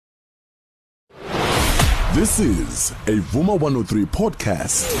This is a Vuma 103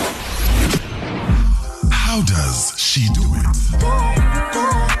 podcast. How does she do it?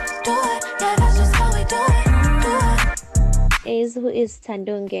 Who is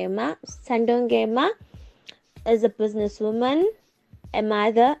Sthando Ngema? Sthando Ngema is a businesswoman, a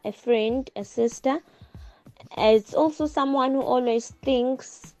mother, a friend, a sister. It's also someone who always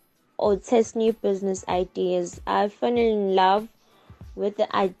thinks or tests new business ideas. I fell in love with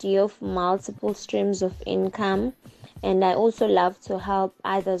the idea of multiple streams of income, and I also love to help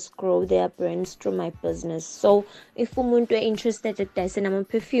others grow their brands through my business. So if umuntu interested in dancing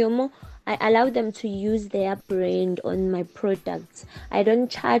perfume, I allow them to use their brand on my products. I don't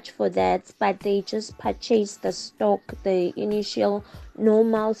charge for that, but they just purchase the stock, the initial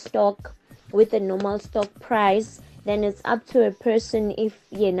normal stock with the normal stock price. Then it's up to a person if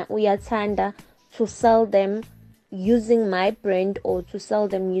uyathanda to sell them using my brand or to sell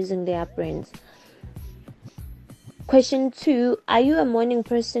them using their brands. Question 2, are you a morning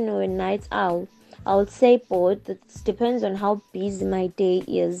person or a night owl? I would say both. It depends on how busy my day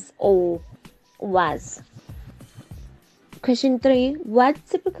is or was. Question 3, what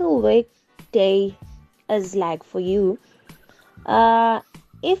typical work day is like for you?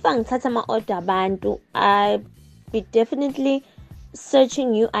 If angithatha ama-order abantu, I'd be definitely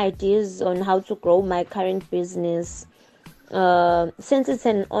searching new ideas on how to grow my current business. Since it's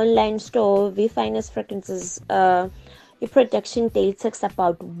an online store, V Finest Fragrances, your production day takes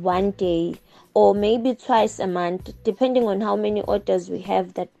about 1 day or maybe twice a month, depending on how many orders we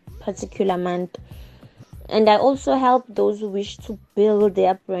have that particular month. And I also help those who wish to build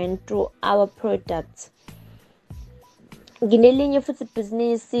their brand through our products. Ginelinye futhi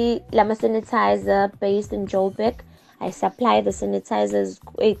business lama sanitizer based in Joburg. I supply the sanitizers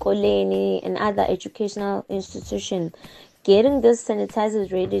ekoleni and other educational institutions. Getting these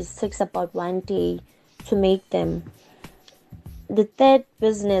sanitizers ready takes about 1 day to make them. The third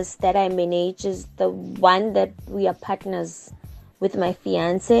business that I manage is the one that we are partners with my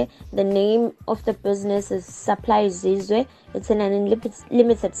fiance. The name of the business is Supply Zizwe. It's an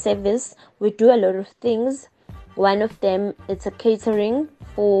unlimited service. We do a lot of things. One of them, it's a catering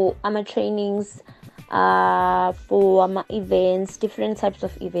for our trainings, for our events, different types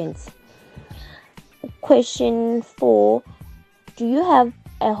of events. Question 4, do you have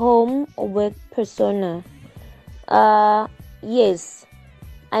a home or work persona? Yes,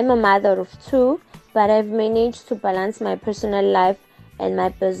 I'm a mother of 2, but I've managed to balance my personal life and my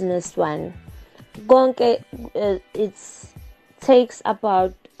business one. Konke it takes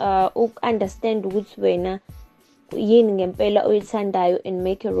about understand ukuthi wena yini ngempela oyithandayo and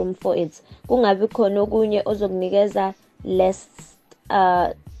make a room for it. Kungabi khona okunye ozokunikeza less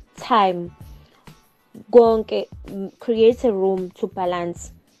time. Konke create a room to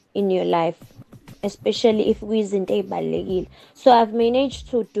balance in your life, especially if we izinto ezibalekile. So I've managed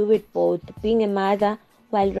to do it both, being a mother while